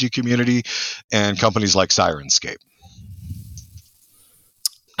RPG community and companies like Sirenscape?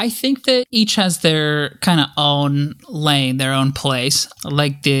 I think that each has their kind of own lane, their own place.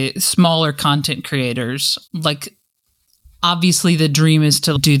 Like the smaller content creators, like obviously the dream is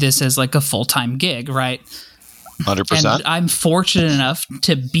to do this as like a full-time gig, right? 100%. And I'm fortunate enough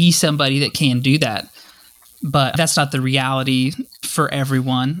to be somebody that can do that. But that's not the reality for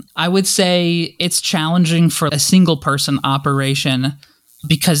everyone. I would say it's challenging for a single person operation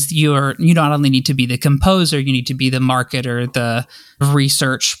because you not only need to be the composer, you need to be the marketer, the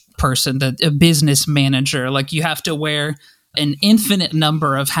research person, the business manager. Like you have to wear an infinite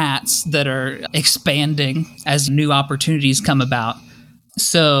number of hats that are expanding as new opportunities come about.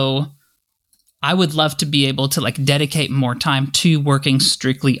 So I would love to be able to like dedicate more time to working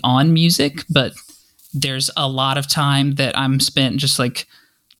strictly on music, but there's a lot of time that I'm spent just like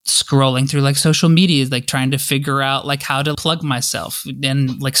scrolling through like social media, like trying to figure out like how to plug myself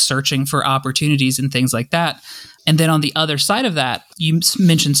and like searching for opportunities and things like that. And then on the other side of that, you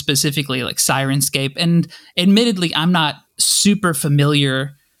mentioned specifically like Sirenscape, and admittedly, I'm not super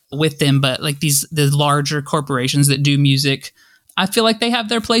familiar with them, but like the larger corporations that do music, I feel like they have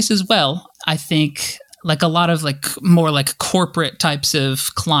their place as well. I think like a lot of like more like corporate types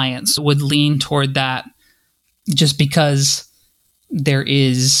of clients would lean toward that just because there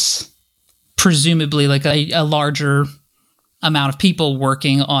is presumably like a larger amount of people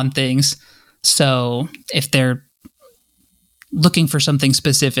working on things. So if they're looking for something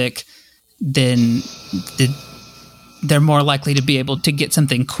specific, then they're more likely to be able to get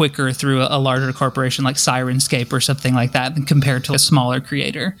something quicker through a larger corporation like Sirenscape or something like that than compared to a smaller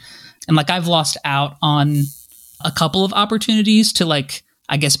creator. And like I've lost out on a couple of opportunities to like,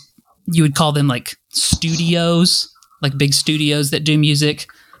 I guess you would call them like studios, like big studios that do music.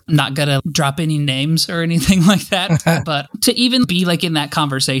 I'm not going to drop any names or anything like that. But to even be like in that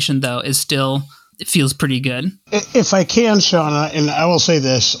conversation though is still, it feels pretty good. If I can, Shauna, and I will say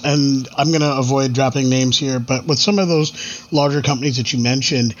this, and I'm going to avoid dropping names here, but with some of those larger companies that you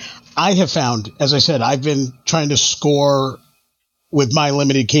mentioned, I have found, as I said, I've been trying to score with my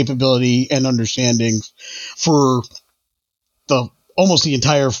limited capability and understanding for almost the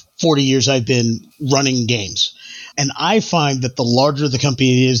entire 40 years I've been running games. And I find that the larger the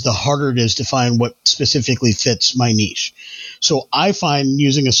company is, the harder it is to find what specifically fits my niche. So I find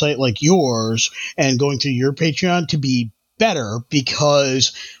using a site like yours and going to your Patreon to be better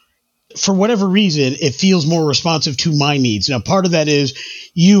because for whatever reason, it feels more responsive to my needs. Now, part of that is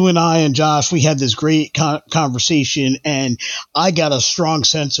you and I and Josh, we had this great conversation, and I got a strong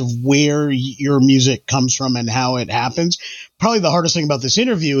sense of where your music comes from and how it happens. Probably the hardest thing about this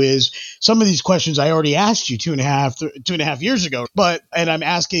interview is some of these questions I already asked you two and a half years ago, and I'm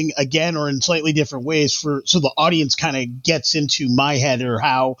asking again or in slightly different ways so the audience kind of gets into my head or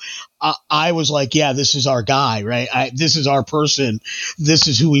how I was like, yeah, this is our guy, right? This is our person. This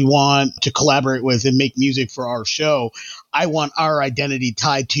is who we want to collaborate with and make music for our show. I want our identity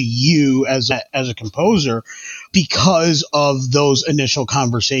tied to you as a composer because of those initial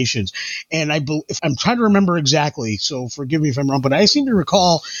conversations. And I'm trying to remember exactly, so forgive me if I'm wrong, but I seem to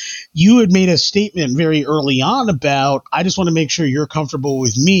recall you had made a statement very early on about, I just want to make sure you're comfortable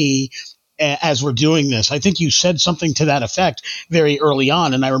with me as we're doing this. I think you said something to that effect very early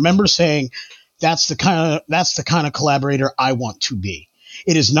on. And I remember saying, that's the kind of collaborator I want to be.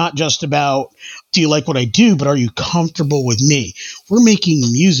 It is not just about, do you like what I do, but are you comfortable with me? We're making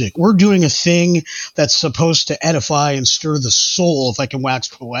music. We're doing a thing that's supposed to edify and stir the soul, if I can wax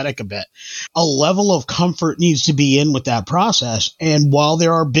poetic a bit. A level of comfort needs to be in with that process. And while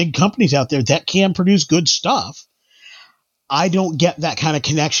there are big companies out there that can produce good stuff, I don't get that kind of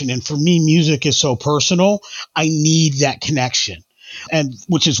connection. And for me, music is so personal. I need that connection. And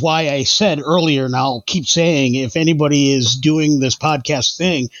which is why I said earlier, and I'll keep saying, if anybody is doing this podcast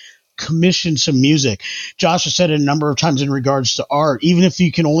thing, commission some music. Josh has said it a number of times in regards to art. Even if you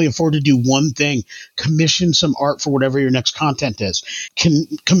can only afford to do one thing, commission some art for whatever your next content is.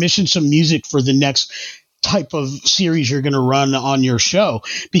 Commission some music for the next type of series you're going to run on your show,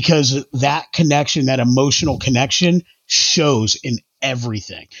 because that connection, that emotional connection, shows in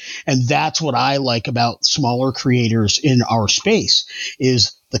everything. And that's what I like about smaller creators in our space,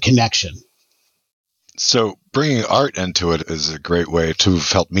 is the connection. So bringing art into it is a great way to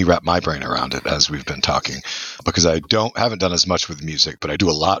help me wrap my brain around it as we've been talking, because I haven't done as much with music, but I do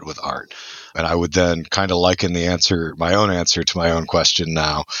a lot with art. And I would then kind of liken my own answer to my own question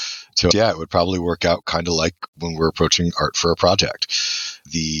now to, it would probably work out kind of like when we're approaching art for a project.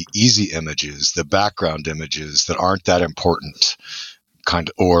 The easy images, the background images that aren't that important,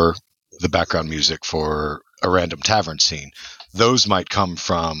 or the background music for a random tavern scene, those might come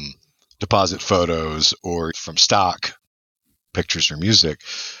from deposit photos or from stock pictures or music.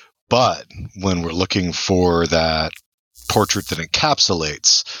 But when we're looking for that portrait that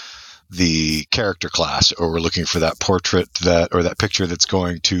encapsulates the character class, or we're looking for that portrait or that picture that's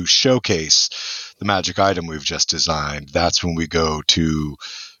going to showcase the magic item we've just designed, that's when we go to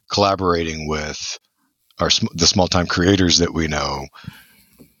collaborating with the small-time creators that we know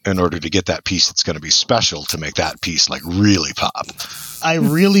in order to get that piece that's going to be special, to make that piece like really pop. I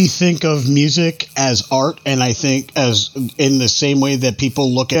really think of music as art, and I think as in the same way that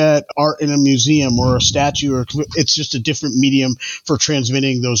people look at art in a museum or a statue, or it's just a different medium for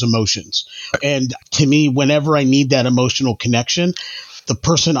transmitting those emotions. And to me, whenever I need that emotional connection, the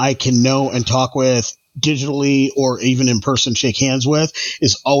person I can know and talk with digitally or even in person, shake hands with,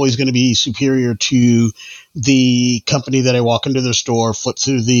 is always going to be superior to the company that I walk into their store, flip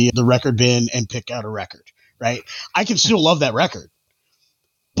through the record bin and pick out a record, right? I can still love that record,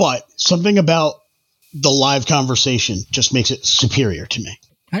 but something about the live conversation just makes it superior to me.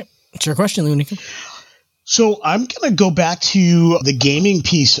 All right. What's your question, Lunica? So I'm going to go back to the gaming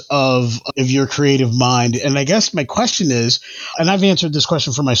piece of your creative mind. And I guess my question is, and I've answered this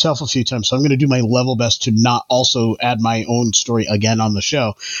question for myself a few times, so I'm going to do my level best to not also add my own story again on the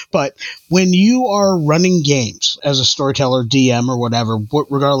show. But when you are running games as a storyteller, DM, or whatever,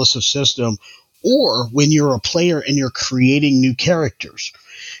 regardless of system, or when you're a player and you're creating new characters,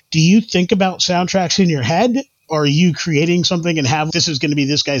 do you think about soundtracks in your head? Or are you creating something and have this is going to be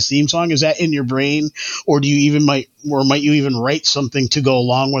this guy's theme song? Is that in your brain? Or do you might you even write something to go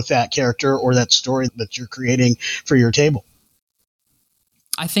along with that character or that story that you're creating for your table?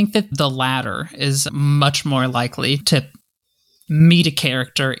 I think that the latter is much more likely to meet a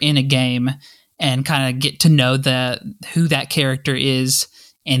character in a game and kind of get to know who that character is,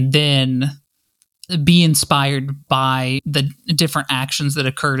 and then be inspired by the different actions that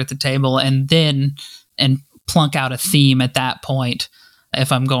occurred at the table, and plunk out a theme at that point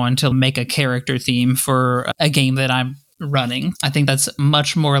if I'm going to make a character theme for a game that I'm running. I think that's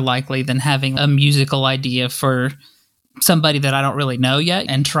much more likely than having a musical idea for somebody that I don't really know yet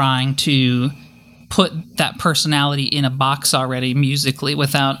and trying to put that personality in a box already musically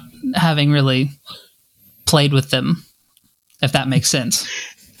without having really played with them, if that makes sense.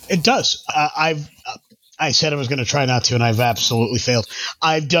 It does. I said I was going to try not to, and I've absolutely failed.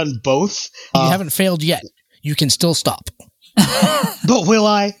 I've done both. You haven't failed yet. You can still stop. But will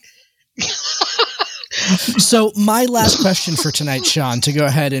I? So my last question for tonight, Sean, to go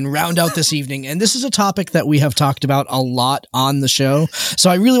ahead and round out this evening, and this is a topic that we have talked about a lot on the show, so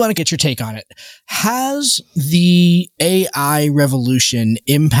I really want to get your take on it. Has the AI revolution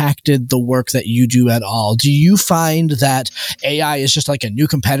impacted the work that you do at all? Do you find that AI is just like a new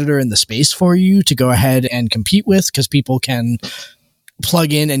competitor in the space for you to go ahead and compete with because people can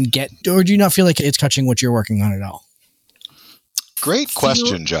plug in and get, or do you not feel like it's touching what you're working on at all? Great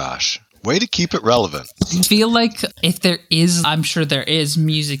question, Josh. Way to keep it relevant. I feel like if there is, I'm sure there is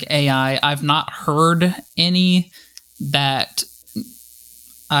music AI. I've not heard any that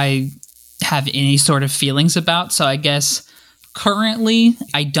I have any sort of feelings about. So I guess currently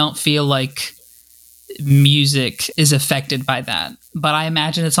I don't feel like music is affected by that. But I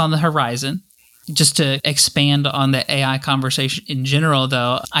imagine it's on the horizon. Just to expand on the AI conversation in general,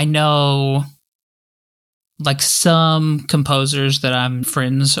 though, I know like some composers that I'm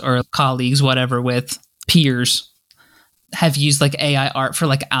friends or colleagues, whatever, with, peers, have used like AI art for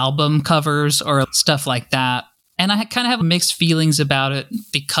like album covers or stuff like that. And I kind of have mixed feelings about it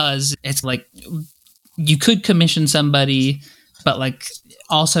because it's like you could commission somebody, but like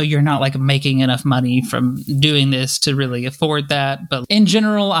also you're not like making enough money from doing this to really afford that. But in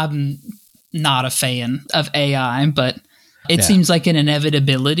general, I'm not a fan of AI, but it seems like an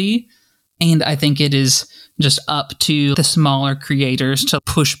inevitability. And I think it is just up to the smaller creators to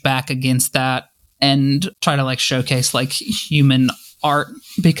push back against that and try to like showcase like human art.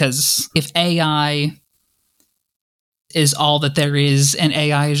 Because if AI is all that there is and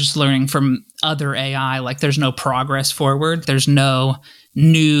AI is just learning from other AI, like there's no progress forward. There's no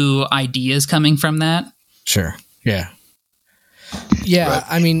new ideas coming from that. Sure. Yeah. Yeah. Right.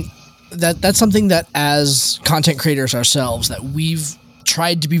 I mean, that's something that as content creators ourselves that we've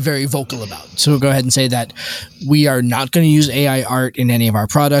tried to be very vocal about. So we'll go ahead and say that we are not going to use AI art in any of our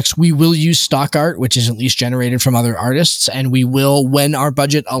products. We will use stock art, which is at least generated from other artists. And we will, when our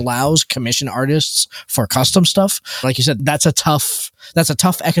budget allows, commission artists for custom stuff. Like you said, that's a tough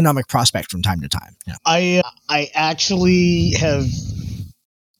economic prospect from time to time. Yeah. I actually have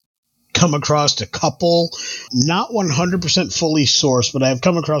come across a couple, not 100% fully sourced, but I've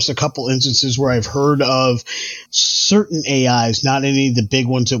come across a couple instances where I've heard of certain AIs, not any of the big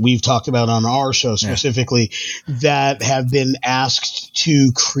ones that we've talked about on our show specifically, that have been asked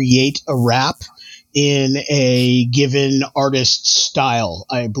to create a rap in a given artist's style.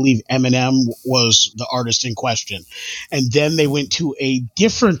 I believe Eminem was the artist in question. And then they went to a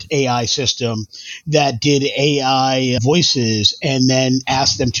different AI system that did AI voices and then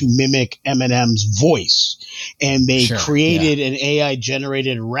asked them to mimic Eminem's voice. And they created an AI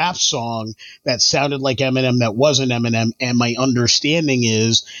generated rap song that sounded like Eminem that wasn't Eminem. And my understanding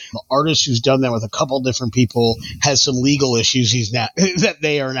is the artist who's done that with a couple different people has some legal issues that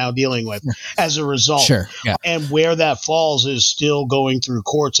they are now dealing with as a result. Sure. Yeah. And where that falls is still going through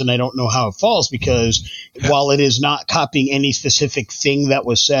courts, and I don't know how it falls because while it is not copying any specific thing that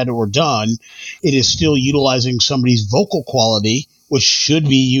was said or done, it is still utilizing somebody's vocal quality, which should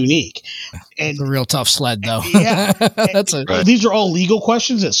be unique. And it's a real tough sled, though. Yeah. Right. These are all legal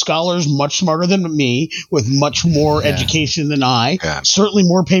questions that scholars much smarter than me, with much more education than I, certainly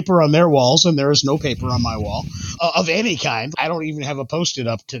more paper on their walls, and there is no paper on my wall of any kind. I don't even have a Post-it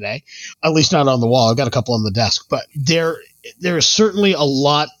up today, at least not on the wall. I've got a couple on the desk, but there is certainly a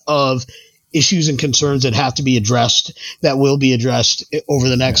lot of issues and concerns that have to be addressed, that will be addressed over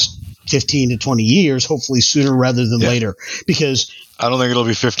the next 15 to 20 years, hopefully sooner rather than later, because I don't think it'll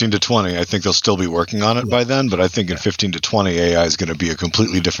be 15 to 20. I think they'll still be working on it by then, but I think in 15 to 20, AI is going to be a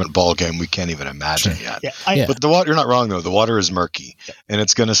completely different ballgame we can't even imagine yet. But the water, you're not wrong, though. The water is murky, and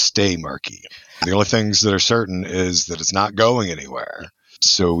it's going to stay murky. The only things that are certain is that it's not going anywhere.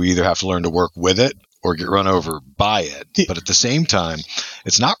 So we either have to learn to work with it or get run over by it. But at the same time,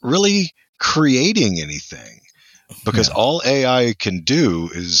 it's not really creating anything. Because all AI can do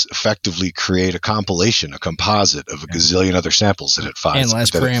is effectively create a compilation, a composite of a gazillion other samples that it finds,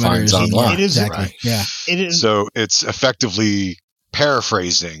 parameters online. It is exactly. Right? Yeah. It is. So it's effectively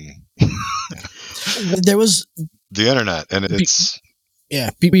paraphrasing There was the internet, and it's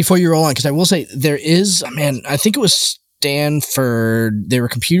before you roll on, because I will say there is, I think it was Stanford. They were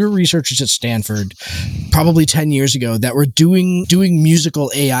computer researchers at Stanford probably 10 years ago that were doing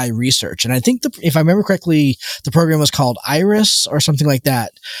musical AI research. And I think if I remember correctly, the program was called Iris or something like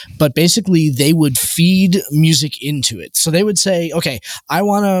that. But basically they would feed music into it. So they would say, okay, I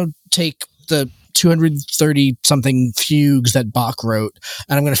want to take the 230 something fugues that Bach wrote,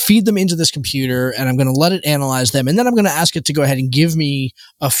 and I'm going to feed them into this computer, and I'm going to let it analyze them. And then I'm going to ask it to go ahead and give me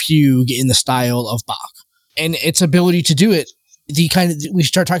a fugue in the style of Bach. And its ability to do it, we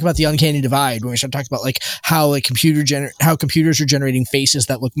start talking about the uncanny divide when we start talking about like how computers are generating faces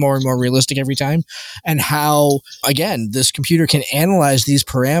that look more and more realistic every time, and how, again, this computer can analyze these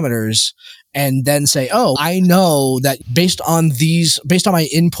parameters and then say, oh, I know that based on my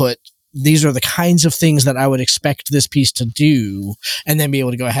input, these are the kinds of things that I would expect this piece to do, and then be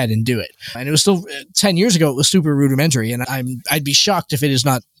able to go ahead and do it. And it was still 10 years ago, it was super rudimentary, and I'd be shocked if it is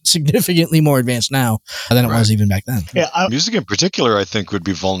not significantly more advanced now than it was even back then. Music in particular, I think, would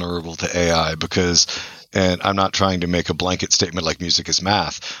be vulnerable to AI because, and I'm not trying to make a blanket statement like music is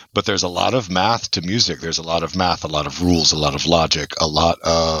math, but there's a lot of math to music. There's a lot of math, a lot of rules, a lot of logic, a lot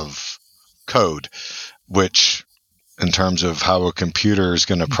of code, which in terms of how a computer is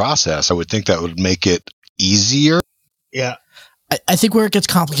going to process, I would think that would make it easier. Yeah. I think where it gets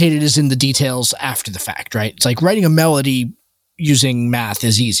complicated is in the details after the fact, right? It's like writing a melody using math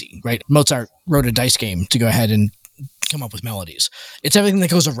is easy, right? Mozart wrote a dice game to go ahead and come up with melodies. It's everything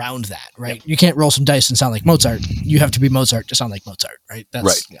that goes around that, right? Yep. You can't roll some dice and sound like Mozart. You have to be Mozart to sound like Mozart, right? That's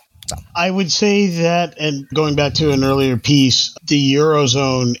right. Yeah. I would say that, and going back to an earlier piece, the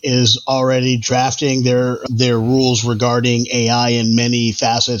Eurozone is already drafting their rules regarding AI in many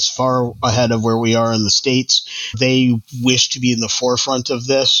facets, far ahead of where we are in the States. They wish to be in the forefront of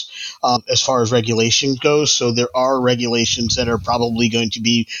this as far as regulation goes. So there are regulations that are probably going to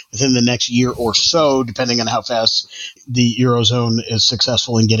be within the next year or so, depending on how fast the Eurozone is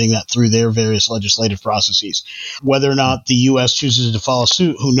successful in getting that through their various legislative processes. Whether or not the U.S. chooses to follow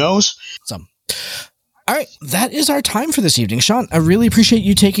suit, who knows? All right, that is our time for this evening. Sean, I really appreciate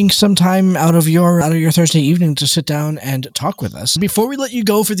you taking some time out of your Thursday evening to sit down and talk with us. Before we let you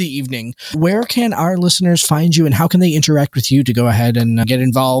go for the evening, where can our listeners find you, and how can they interact with you to go ahead and get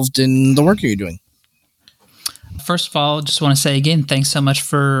involved in the work you're doing? First of all, just want to say again, thanks so much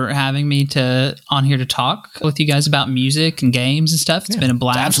for having me on here to talk with you guys about music and games and stuff. It's been a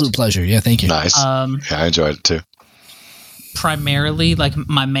blast. Absolute pleasure. Yeah, thank you. Nice. I enjoyed it too. Primarily, like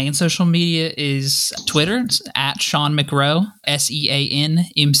my main social media is Twitter. It's at Sean McRow,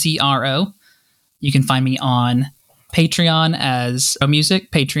 SeanMcRo. You can find me on Patreon as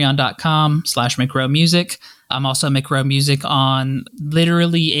Music, patreon.com/McRowMusic. I'm also McRow Music on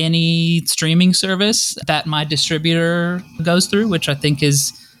literally any streaming service that my distributor goes through, which I think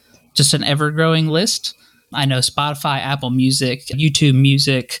is just an ever-growing list. I know Spotify, Apple Music, YouTube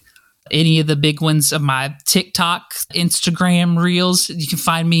Music, any of the big ones of my TikTok, Instagram Reels. You can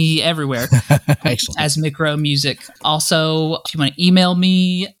find me everywhere as McRow Music. Also, if you want to email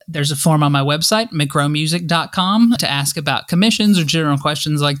me, there's a form on my website, mcrowmusic.com, to ask about commissions or general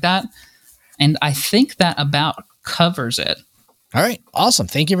questions like that. And I think that about covers it. All right. Awesome.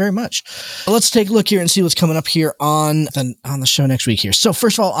 Thank you very much. Let's take a look here and see what's coming up here on the show next week here. So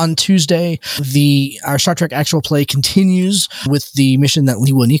first of all, on Tuesday, our Star Trek actual play continues with the mission that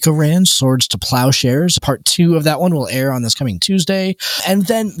Lee Wanika ran, Swords to Plowshares. Part 2 of that one will air on this coming Tuesday. And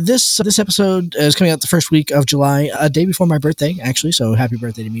then this episode is coming out the first week of July, a day before my birthday, actually. So happy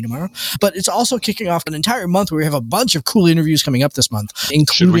birthday to me tomorrow. But it's also kicking off an entire month where we have a bunch of cool interviews coming up this month,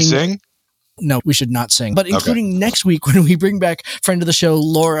 including... Should we sing? No, we should not sing. But including next week when we bring back friend of the show,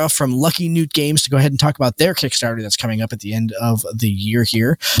 Laura from Lucky Newt Games, to go ahead and talk about their Kickstarter that's coming up at the end of the year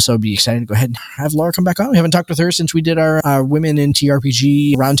here. So I'd be excited to go ahead and have Laura come back on. We haven't talked with her since we did our Women in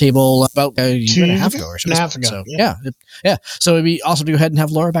TRPG roundtable about a year and a half ago or so. So, yeah. So it'd be awesome to go ahead and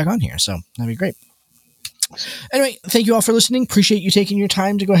have Laura back on here. So that'd be great. Anyway, thank you all for listening. Appreciate you taking your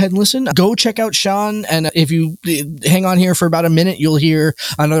time to go ahead and listen. Go check out Sean, and if you hang on here for about a minute, you'll hear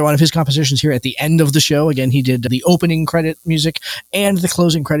another one of his compositions here at the end of the show. Again, he did the opening credit music and the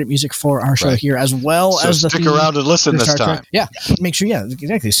closing credit music for our show here, as well as the stick around and listen this time. Yeah, make sure,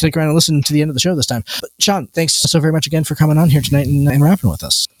 exactly. Stick around and listen to the end of the show this time. But Sean, thanks so very much again for coming on here tonight and rapping with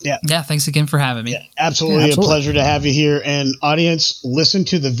us. Yeah, thanks again for having me. Yeah, absolutely a pleasure to have you here. And audience, listen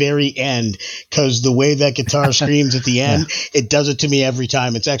to the very end, because the way that guitar screams at the end, it does it to me every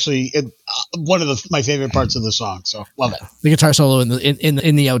time. It's actually one of my favorite parts of the song. So love it. The guitar solo in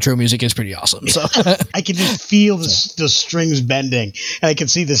the outro music is pretty awesome. So I can just feel the strings bending, and I can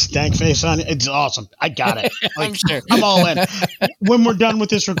see the stank face on it. It's awesome. I got it. I'm sure. I'm all in. When we're done with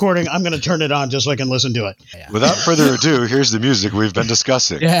this recording, I'm going to turn it on just so I can listen to it. Yeah. Without further ado, here's the music we've been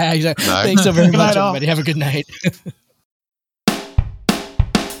discussing. Yeah, exactly. Night. Thanks so very much, everybody. Have a good night.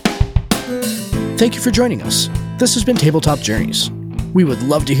 Thank you for joining us. This has been Tabletop Journeys. We would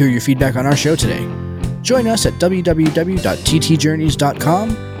love to hear your feedback on our show today. Join us at www.ttjourneys.com,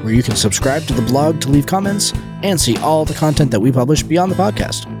 where you can subscribe to the blog to leave comments and see all the content that we publish beyond the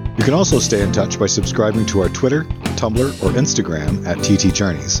podcast. You can also stay in touch by subscribing to our Twitter, Tumblr, or Instagram at TT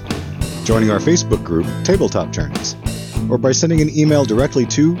Journeys, joining our Facebook group, Tabletop Journeys, or by sending an email directly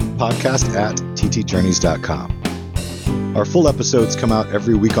to podcast@ttjourneys.com. Our full episodes come out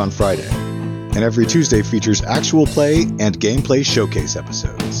every week on Friday, and every Tuesday features actual play and gameplay showcase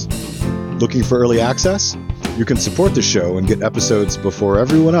episodes. Looking for early access? You can support the show and get episodes before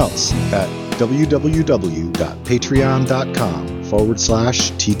everyone else at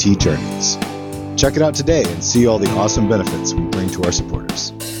www.patreon.com/ttjourneys. Check it out today and see all the awesome benefits we bring to our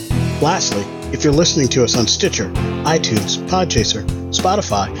supporters. Lastly, if you're listening to us on Stitcher, iTunes, Podchaser,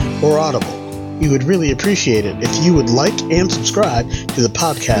 Spotify, or Audible, we would really appreciate it if you would like and subscribe to the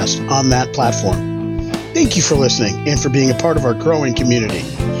podcast on that platform. Thank you for listening and for being a part of our growing community.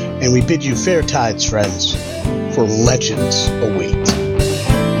 And we bid you fair tides, friends, for legends await.